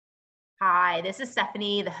Hi, this is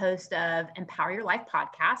Stephanie, the host of Empower Your Life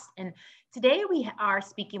podcast. And today we are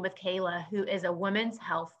speaking with Kayla, who is a women's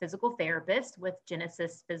health physical therapist with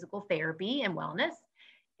Genesis Physical Therapy and Wellness.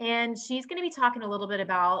 And she's going to be talking a little bit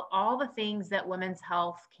about all the things that women's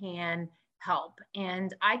health can help.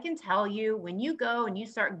 And I can tell you, when you go and you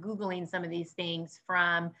start Googling some of these things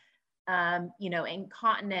from,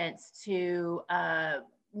 incontinence to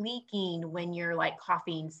leaking when you're like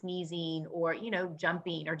coughing, sneezing, or,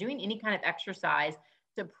 jumping or doing any kind of exercise,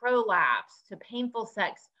 to prolapse, to painful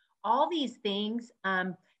sex, all these things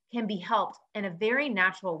can be helped in a very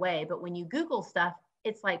natural way. But when you Google stuff,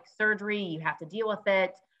 it's like surgery, you have to deal with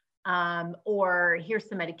it, or here's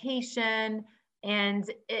some medication. And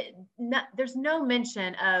there's no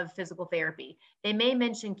mention of physical therapy. They may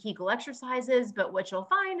mention Kegel exercises, but what you'll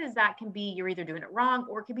find is that can be you're either doing it wrong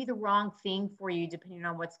or it could be the wrong thing for you, depending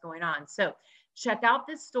on what's going on. So check out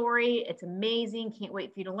this story. It's amazing. Can't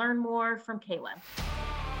wait for you to learn more from Kayla.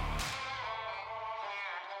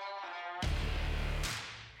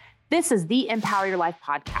 This is the Empower Your Life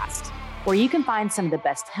podcast, where you can find some of the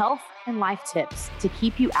best health and life tips to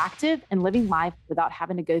keep you active and living life without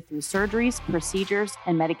having to go through surgeries, procedures,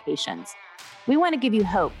 and medications. We want to give you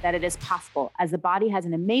hope that it is possible, as the body has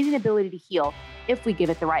an amazing ability to heal if we give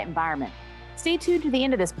it the right environment. Stay tuned to the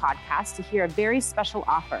end of this podcast to hear a very special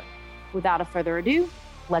offer. Without further ado,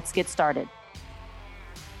 let's get started.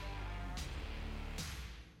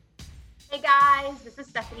 Hey guys, this is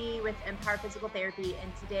Stephanie with Empower Physical Therapy,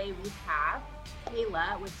 and today we have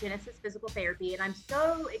Kayla with Genesis Physical Therapy, and I'm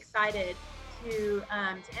so excited to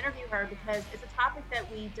interview her because it's a topic that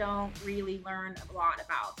we don't really learn a lot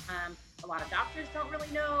about. A lot of doctors don't really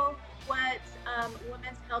know what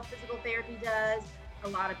women's health physical therapy does. A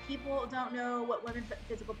lot of people don't know what women's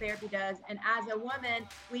physical therapy does, and as a woman,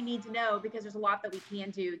 we need to know because there's a lot that we can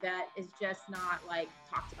do that is just not like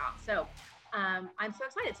talked about. So I'm so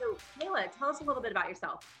excited. So Kayla, tell us a little bit about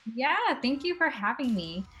yourself. Yeah, thank you for having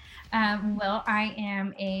me. Well, I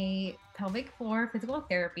am a pelvic floor physical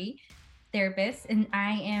therapist, and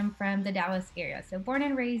I am from the Dallas area. So born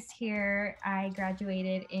and raised here. I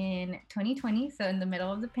graduated in 2020, so in the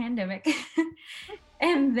middle of the pandemic.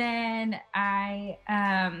 And then I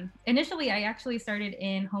initially actually started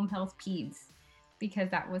in home health peds because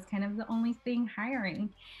that was kind of the only thing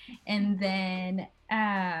hiring. And then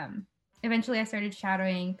eventually I started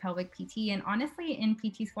shadowing pelvic PT, and honestly in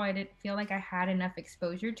PT school, I didn't feel like I had enough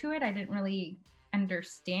exposure to it. I didn't really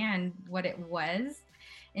understand what it was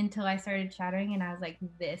until I started shadowing, and I was like,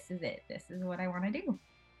 this is it. This is what I want to do.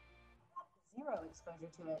 Zero exposure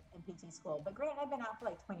to it in PT school, but granted, I've been out for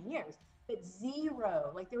like 20 years, but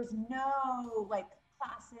zero, like there was no like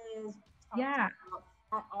classes at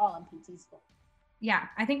all in PT school. Yeah,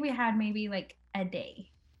 I think we had maybe like a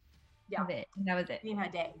day of it, and that was it. You had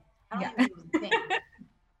a day. I don't even think it was a thing.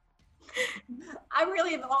 I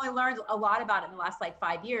really have only learned a lot about it in the last like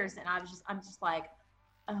 5 years, and I'm just like,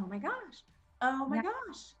 oh my gosh,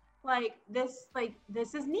 like this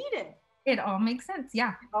is needed. It all makes sense.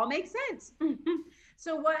 Yeah, it all makes sense.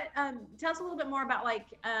 So what? Tell us a little bit more about like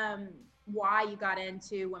why you got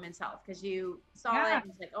into women's health, because you saw it and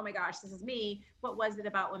was like, oh my gosh, this is me. What was it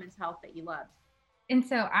about women's health that you loved? And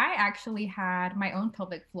so I actually had my own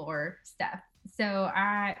pelvic floor stuff. So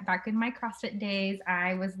back in my CrossFit days,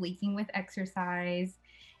 I was leaking with exercise.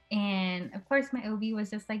 And of course, my OB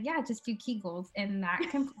was just like, yeah, just do Kegels. And that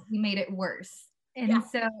completely made it worse. And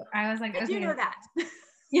so I was like, I do know that.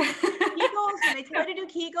 Yeah. Kegels, when they tell you to do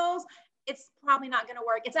Kegels, it's probably not going to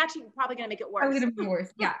work. It's actually probably going to make it worse. It's going to be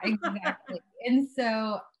worse. Yeah, exactly. And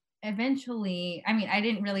so eventually, I mean, I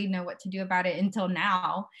didn't really know what to do about it until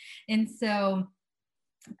now. And so,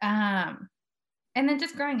 and then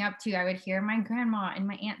just growing up too, I would hear my grandma and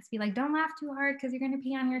my aunts be like, don't laugh too hard because you're going to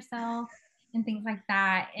pee on yourself and things like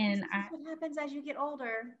that. And what happens as you get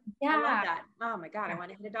older. Yeah. I love that. Oh my God. I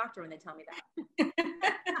want to hit a doctor when they tell me that.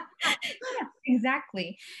 Yeah,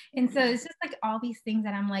 exactly. And so it's just like all these things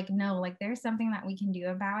that I'm like, no, like there's something that we can do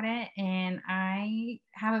about it. And I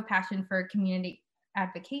have a passion for community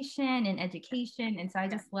advocation and education. And so I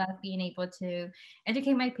just love being able to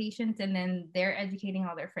educate my patients, and then they're educating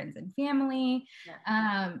all their friends and family.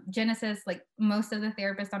 Genesis, like most of the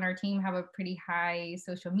therapists on our team have a pretty high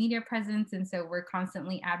social media presence. And so we're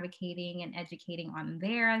constantly advocating and educating on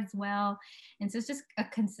there as well. And so it's just a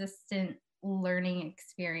consistent learning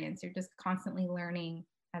experience. You're just constantly learning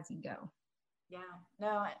as you go. Yeah,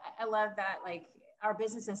 no, I love that. Like our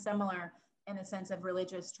business is similar in the sense of really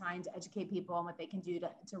just trying to educate people on what they can do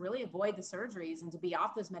to really avoid the surgeries and to be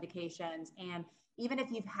off those medications. And even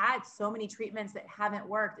if you've had so many treatments that haven't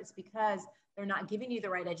worked, it's because they're not giving you the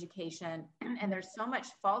right education. And there's so much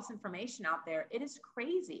false information out there. It is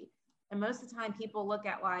crazy. And most of the time people look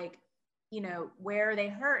at like, you know, where they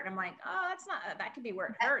hurt. And I'm like, oh, that's not, that could be where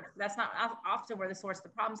it hurts. That's not often where the source of the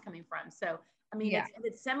problem's coming from. So, I mean,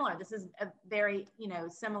 it's similar. This is a very, you know,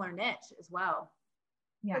 similar niche as well.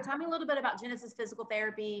 Yeah. So tell me a little bit about Genesis Physical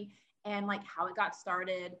Therapy and like how it got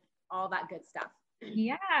started, all that good stuff.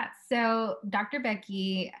 Yeah. So Dr.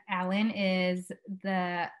 Becky Allen is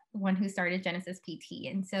the one who started Genesis PT.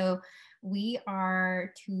 And so we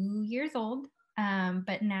are 2 years old,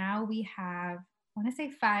 but now we have, I want to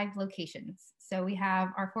say 5 locations. So we have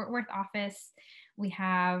our Fort Worth office.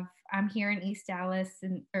 I'm here in East Dallas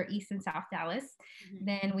or East and South Dallas. Mm-hmm.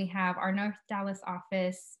 Then we have our North Dallas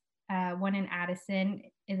office, one in Addison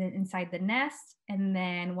inside the Nest, and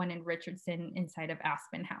then one in Richardson inside of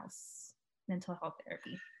Aspen House Mental Health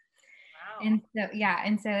Therapy. Wow.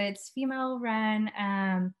 And so it's female run.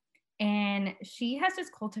 And she has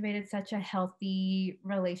just cultivated such a healthy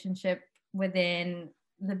relationship within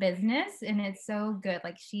the business. And it's so good.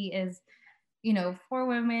 Like she is, you know, for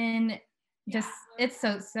women, just, it's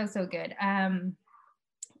so good.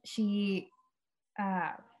 She,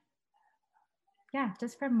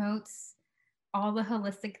 just promotes all the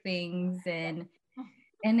holistic things and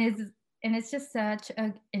it's just such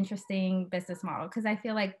an interesting business model, because I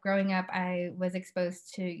feel like growing up I was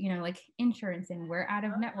exposed to, you know, like insurance, and we're out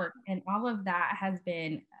of network, and all of that has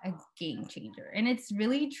been a game changer, and it's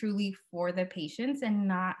really truly for the patients and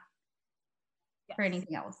not for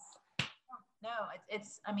anything else. No,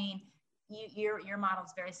 it's I mean, your model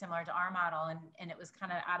is very similar to our model, and it was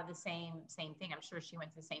kind of out of the same thing. I'm sure she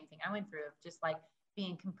went through the same thing I went through, of just like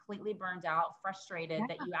being completely burned out, frustrated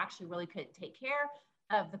that you actually really couldn't take care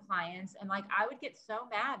of the clients. And like, I would get so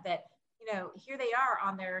mad that, you know, here they are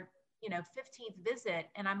on their, you know, 15th visit.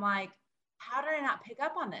 And I'm like, how did I not pick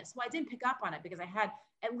up on this? Well, I didn't pick up on it because I had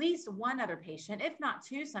at least one other patient, if not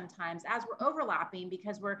 2 sometimes, as we're overlapping,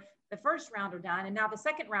 because we're the first round are done, and now the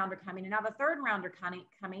second round are coming, and now the third round are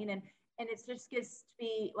coming. And it just gets to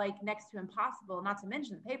be like next to impossible, not to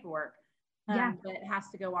mention the paperwork that has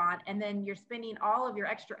to go on. And then you're spending all of your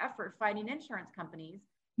extra effort fighting insurance companies.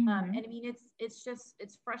 And I mean,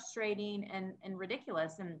 it's frustrating and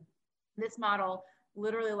ridiculous. And this model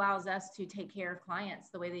literally allows us to take care of clients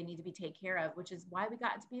the way they need to be taken care of, which is why we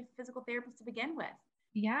got to be a physical therapist to begin with.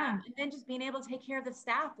 Yeah. And then just being able to take care of the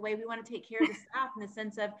staff the way we want to take care of the staff, in the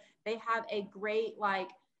sense of they have a great, like,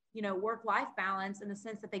 you know, work-life balance, in the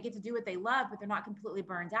sense that they get to do what they love, but they're not completely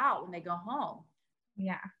burned out when they go home.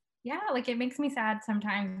 Yeah. Yeah. Like, it makes me sad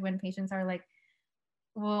sometimes when patients are like,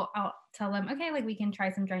 well, I'll tell them, okay, like we can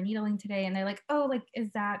try some dry needling today. And they're like, oh, like, is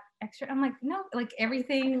that extra? I'm like, no, like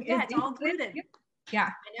everything is it's all included. Yeah.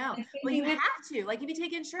 I know. Well, you have to, like, if you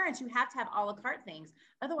take insurance, you have to have a la carte things.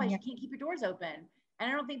 Otherwise you can't keep your doors open.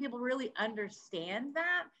 And I don't think people really understand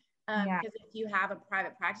that. Because if you have a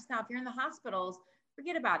private practice now, if you're in the hospitals,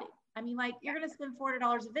 forget about it. I mean, like, you're going to spend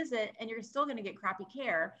 $400 a visit and you're still going to get crappy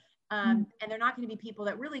care. And they're not going to be people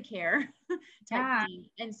that really care type thing.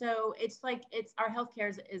 And so it's like, our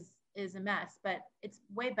healthcare is a mess, but it's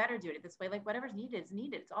way better doing it this way. Like, whatever's needed is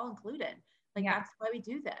needed. It's all included. Like, that's why we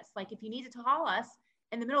do this. Like, if you need to call us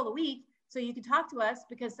in the middle of the week so you can talk to us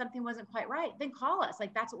because something wasn't quite right, then call us.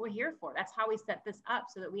 Like, that's what we're here for. That's how we set this up,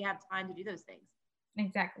 so that we have time to do those things.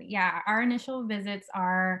 Exactly. Yeah. Our initial visits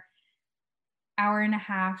are 1.5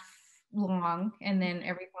 hours long, and then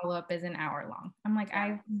every follow-up is 1 hour long. I'm like,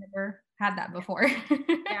 I've never had that before.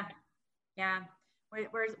 Yeah.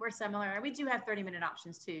 We're similar. We do have 30-minute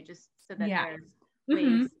options too, just so that there's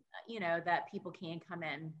ways, you know, that people can come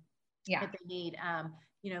in if they need,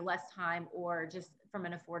 you know, less time, or just from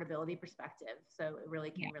an affordability perspective. So it really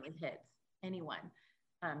can really hit anyone.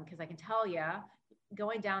 Because I can tell you,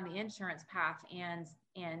 going down the insurance path and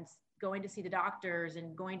going to see the doctors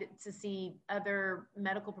and going to see other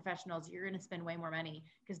medical professionals, you're going to spend way more money,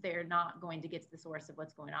 because they're not going to get to the source of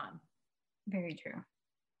what's going on. Very true.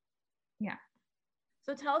 Yeah.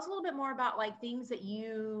 So tell us a little bit more about like things that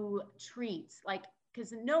you treat, like,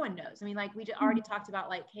 because no one knows. I mean, like, we already talked about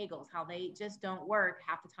like Kegels, how they just don't work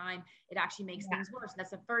half the time. It actually makes things worse. That's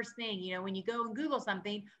the first thing, you know, when you go and Google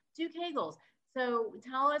something, do Kegels. So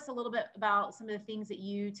tell us a little bit about some of the things that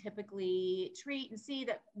you typically treat and see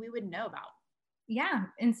that we wouldn't know about. Yeah.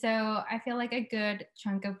 And so I feel like a good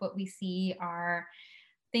chunk of what we see are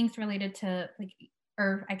things related to, like,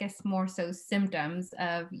 or I guess more so symptoms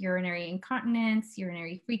of urinary incontinence,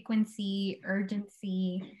 urinary frequency,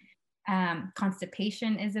 urgency,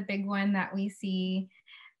 Constipation is a big one that we see.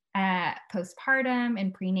 Postpartum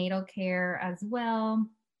and prenatal care as well.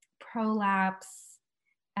 Prolapse,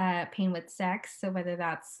 pain with sex. So whether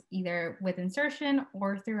that's either with insertion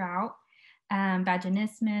or throughout.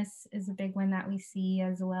 Vaginismus is a big one that we see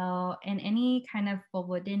as well. And any kind of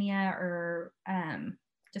vulvodynia or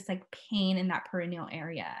just like pain in that perineal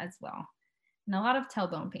area as well. And a lot of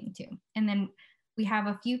tailbone pain too. And then we have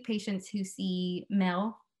a few patients who see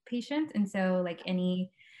male patients. And so like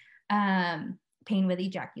any pain with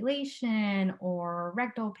ejaculation or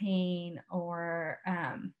rectal pain, or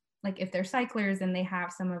like if they're cyclers and they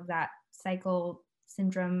have some of that cycle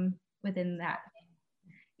syndrome within that.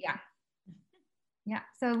 Yeah. Yeah.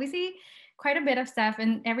 So we see quite a bit of stuff,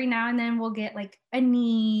 and every now and then we'll get like a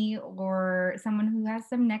knee or someone who has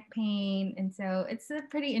some neck pain. And so it's a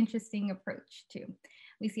pretty interesting approach too.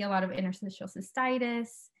 We see a lot of interstitial cystitis,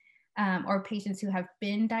 or patients who have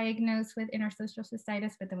been diagnosed with interstitial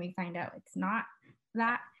cystitis, but then we find out it's not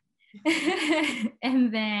that.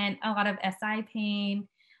 And then a lot of SI pain,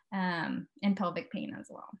 and pelvic pain as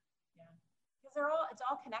well. Yeah, because it's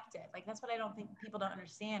all connected. Like that's what I don't think people don't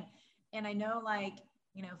understand. And I know, like,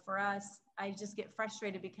 you know, for us, I just get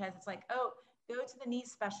frustrated because it's like, oh, go to the knee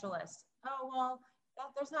specialist. Oh, well,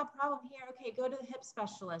 there's no problem here. Okay, go to the hip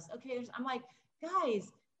specialist. Okay, I'm like,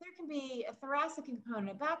 guys, there can be a thoracic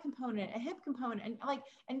component, a back component, a hip component,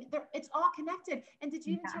 and it's all connected. And did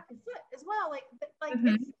you even check the foot as well? Like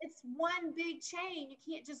it's one big chain. You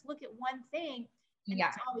can't just look at one thing, and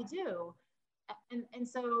that's all we do. And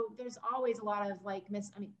so there's always a lot of like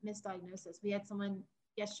misdiagnosis. We had someone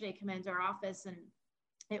yesterday come into our office, and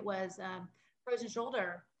it was frozen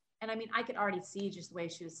shoulder. And I mean, I could already see just the way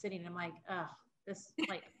she was sitting. And I'm like, oh, this,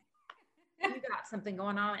 like, you got something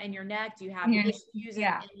going on in your neck. Do you have issues in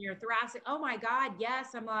your thoracic? Oh my God, yes.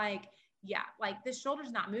 I'm like, yeah, like this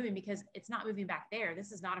shoulder's not moving because it's not moving back there.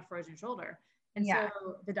 This is not a frozen shoulder. And so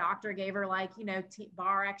the doctor gave her like, you know,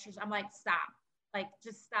 bar exercise. I'm like, stop, like,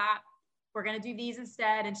 just stop. We're going to do these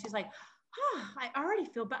instead. And she's like, oh, I already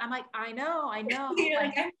feel bad. I'm like, I know. Like,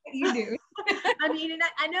 you do. I mean, and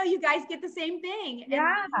I know you guys get the same thing. And this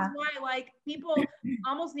is why, like, people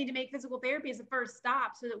almost need to make physical therapy as a first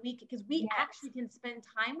stop so that because we actually can spend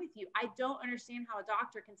time with you. I don't understand how a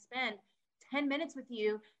doctor can spend 10 minutes with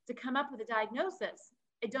you to come up with a diagnosis.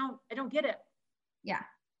 I don't get it. Yeah.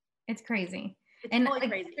 It's crazy. It's really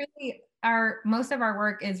crazy. Really, most of our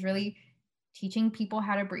work is really teaching people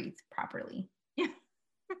how to breathe properly. Yeah.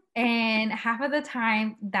 And half of the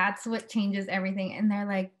time, that's what changes everything. And they're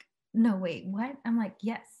like, no, wait, what? I'm like,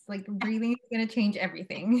 yes, like breathing is going to change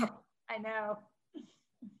everything. I know.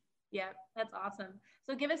 Yeah, that's awesome.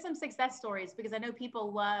 So give us some success stories, because I know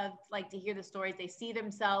people love like to hear the stories. They see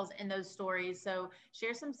themselves in those stories. So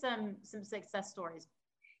share some success stories.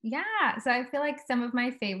 Yeah. So I feel like some of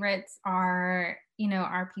my favorites are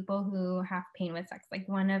people who have pain with sex. Like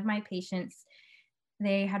one of my patients,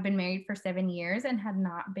 they had been married for 7 years and had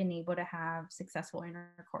not been able to have successful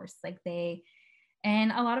intercourse.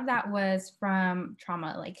 And a lot of that was from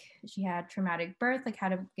trauma. Like she had traumatic birth, like had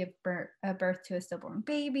to give birth to a stillborn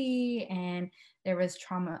baby. And there was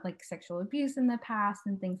trauma, like sexual abuse in the past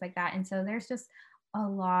and things like that. And so there's just a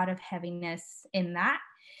lot of heaviness in that.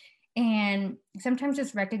 And sometimes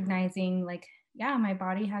just recognizing like, yeah, my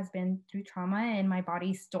body has been through trauma and my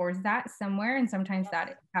body stores that somewhere. And sometimes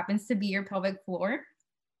that happens to be your pelvic floor.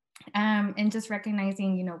 And just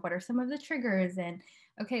recognizing, what are some of the triggers, and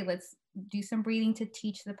okay, let's do some breathing to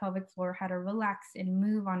teach the pelvic floor how to relax and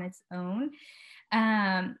move on its own.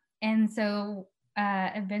 And so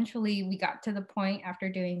eventually we got to the point, after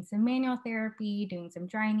doing some manual therapy, doing some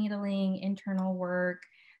dry needling, internal work,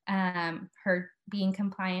 her being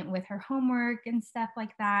compliant with her homework and stuff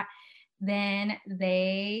like that, then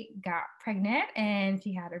they got pregnant and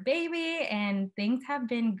she had her baby, and things have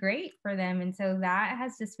been great for them. And so that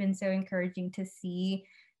has just been so encouraging to see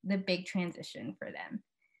the big transition for them.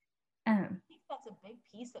 I think that's a big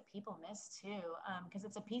piece that people miss too, because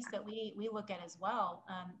it's a piece that we look at as well,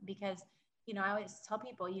 because, I always tell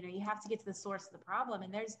people, you have to get to the source of the problem,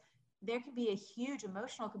 and there can be a huge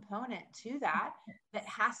emotional component to that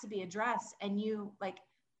has to be addressed. And you, like,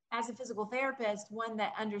 as a physical therapist, one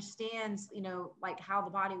that understands, like how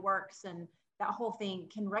the body works and that whole thing,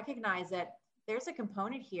 can recognize that there's a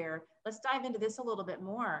component here. Let's dive into this a little bit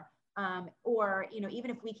more. Or, even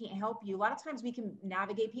if we can't help you, a lot of times we can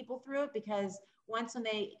navigate people through it, because once when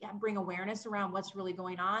they bring awareness around what's really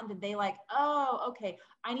going on, then they like, oh, okay,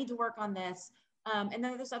 I need to work on this. And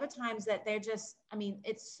then there's other times that they're just,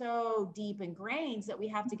 it's so deep ingrained that we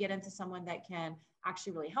have to get into someone that can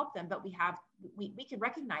actually really help them. But we can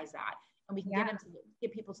recognize that, and we can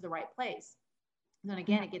get people to the right place. And then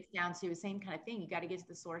again, it gets down to the same kind of thing. You got to get to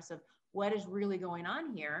the source of what is really going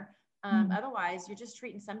on here. Otherwise, you're just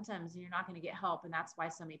treating symptoms and you're not going to get help. And that's why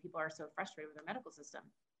so many people are so frustrated with their medical system.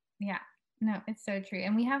 Yeah, no, it's so true.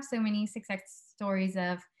 And we have so many success stories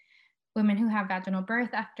of women who have vaginal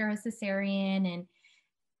birth after a cesarean. And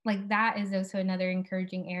like that is also another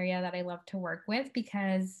encouraging area that I love to work with,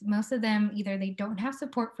 because most of them, either they don't have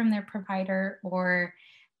support from their provider, or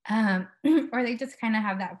or they just kind of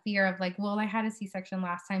have that fear of like, well, I had a C-section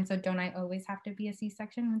last time, so don't I always have to be a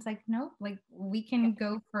C-section? And it's like, no, like we can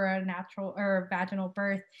go for a natural or a vaginal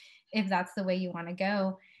birth if that's the way you want to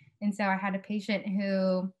go. And so I had a patient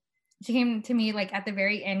who, she came to me like at the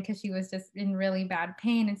very end because she was just in really bad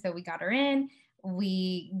pain. And so we got her in,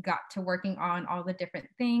 we got to working on all the different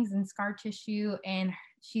things and scar tissue. And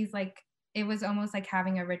she's like, it was almost like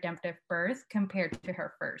having a redemptive birth compared to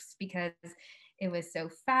her first, because it was so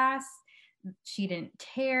fast. She didn't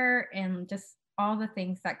tear, and just all the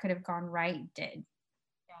things that could have gone right did.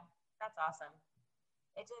 Yeah, that's awesome.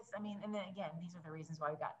 It just, I mean, and then again, these are the reasons why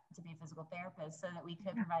we got to be a physical therapist, so that we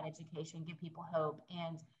could provide education, give people hope,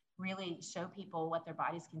 and really show people what their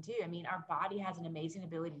bodies can do. I mean, our body has an amazing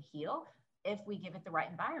ability to heal if we give it the right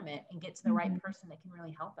environment and get to the right person that can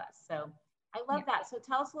really help us. So I love that. So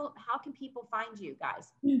tell us a little, how can people find you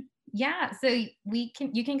guys? Yeah, so you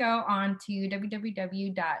can go on to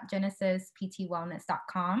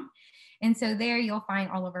www.genesisptwellness.com. And so there you'll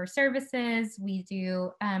find all of our services. We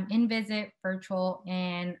do in-visit, virtual,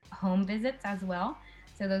 and home visits as well.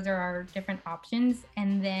 So those are our different options.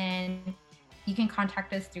 And then you can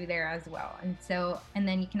contact us through there as well. And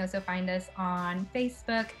then you can also find us on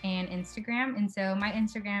Facebook and Instagram. And so my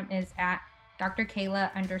Instagram is at Dr.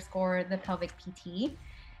 Kayla _ the pelvic PT.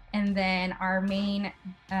 And then our main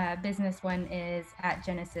business one is at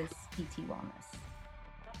Genesis PT Wellness.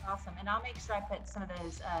 That's awesome. And I'll make sure I put some of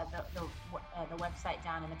those, the website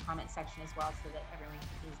down in the comment section as well, so that everyone can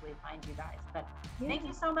easily find you guys. But thank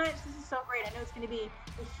you so much. This is so great. I know it's going to be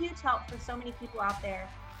a huge help for so many people out there,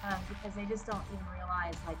 because they just don't even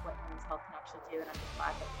realize like what women's health can actually do. And I'm just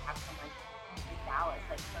glad that we have someone in Dallas,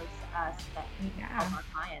 like close to us, that can help our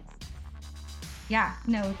clients. Yeah,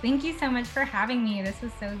 no, thank you so much for having me. This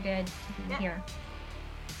was so good to be here.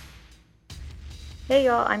 Hey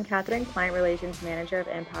y'all, I'm Catherine, Client Relations Manager of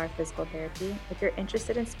Empower Physical Therapy. If you're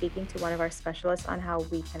interested in speaking to one of our specialists on how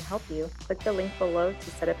we can help you, click the link below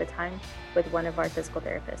to set up a time with one of our physical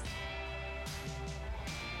therapists.